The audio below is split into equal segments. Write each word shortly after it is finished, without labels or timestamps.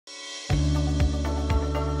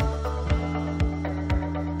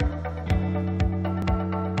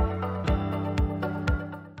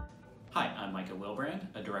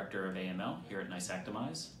Director of AML here at NICE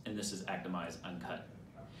Actimize, and this is Actimize Uncut.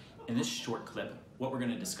 In this short clip, what we're going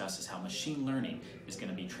to discuss is how machine learning is going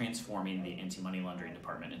to be transforming the anti-money laundering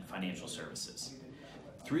department in financial services.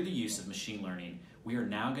 Through the use of machine learning, we are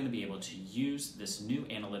now going to be able to use this new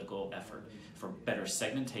analytical effort for better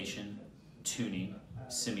segmentation, tuning,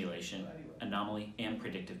 simulation, anomaly, and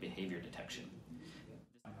predictive behavior detection.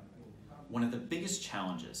 One of the biggest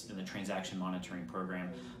challenges in the transaction monitoring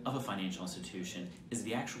program of a financial institution is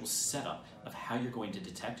the actual setup of how you're going to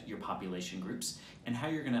detect your population groups and how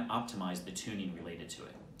you're going to optimize the tuning related to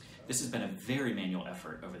it. This has been a very manual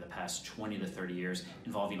effort over the past 20 to 30 years,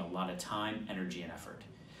 involving a lot of time, energy, and effort.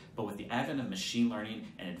 But with the advent of machine learning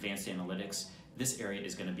and advanced analytics, this area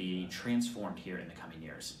is going to be transformed here in the coming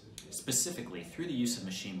years. Specifically, through the use of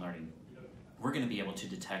machine learning, we're going to be able to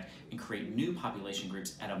detect and create new population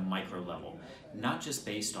groups at a micro level, not just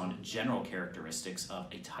based on general characteristics of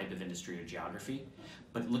a type of industry or geography,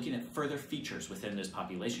 but looking at further features within those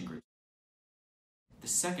population groups. The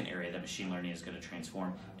second area that machine learning is going to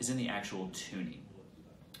transform is in the actual tuning.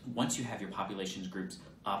 Once you have your population groups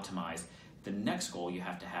optimized, the next goal you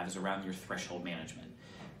have to have is around your threshold management.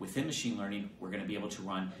 Within machine learning, we're going to be able to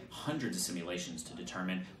run hundreds of simulations to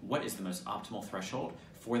determine what is the most optimal threshold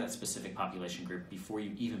for that specific population group before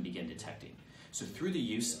you even begin detecting. So through the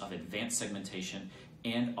use of advanced segmentation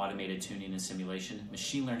and automated tuning and simulation,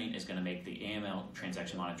 machine learning is going to make the AML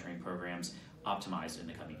transaction monitoring programs optimized in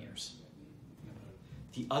the coming years.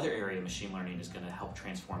 The other area of machine learning is going to help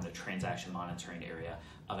transform the transaction monitoring area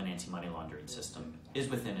of an anti-money laundering system is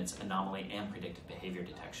within its anomaly and predictive behavior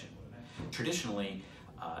detection. Traditionally,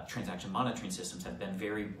 transaction monitoring systems have been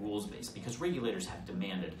very rules-based because regulators have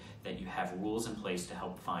demanded that you have rules in place to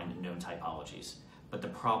help find known typologies. But the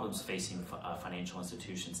problems facing financial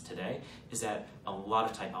institutions today is that a lot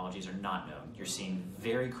of typologies are not known. You're seeing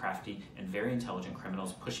very crafty and very intelligent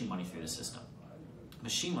criminals pushing money through the system.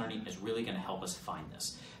 Machine learning is really going to help us find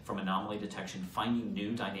this. From anomaly detection, finding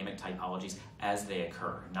new dynamic typologies as they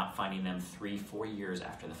occur, not finding them 3-4 years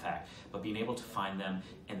after the fact, but being able to find them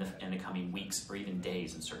in the coming weeks or even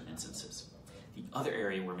days in certain instances. The other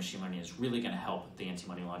area where machine learning is really going to help the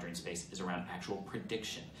anti-money laundering space is around actual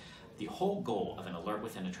prediction. The whole goal of an alert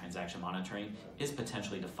within a transaction monitoring is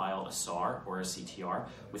potentially to file a SAR or a CTR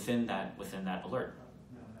within that alert.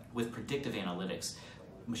 With predictive analytics,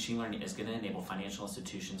 machine learning is going to enable financial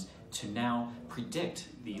institutions to now predict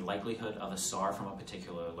the likelihood of a SAR from a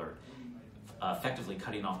particular alert, effectively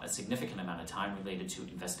cutting off a significant amount of time related to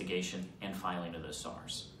investigation and filing of those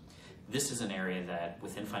SARs. This is an area that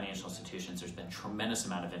within financial institutions there's been a tremendous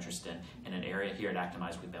amount of interest in, and an area here at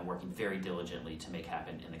Actimize we've been working very diligently to make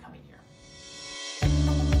happen in the coming year.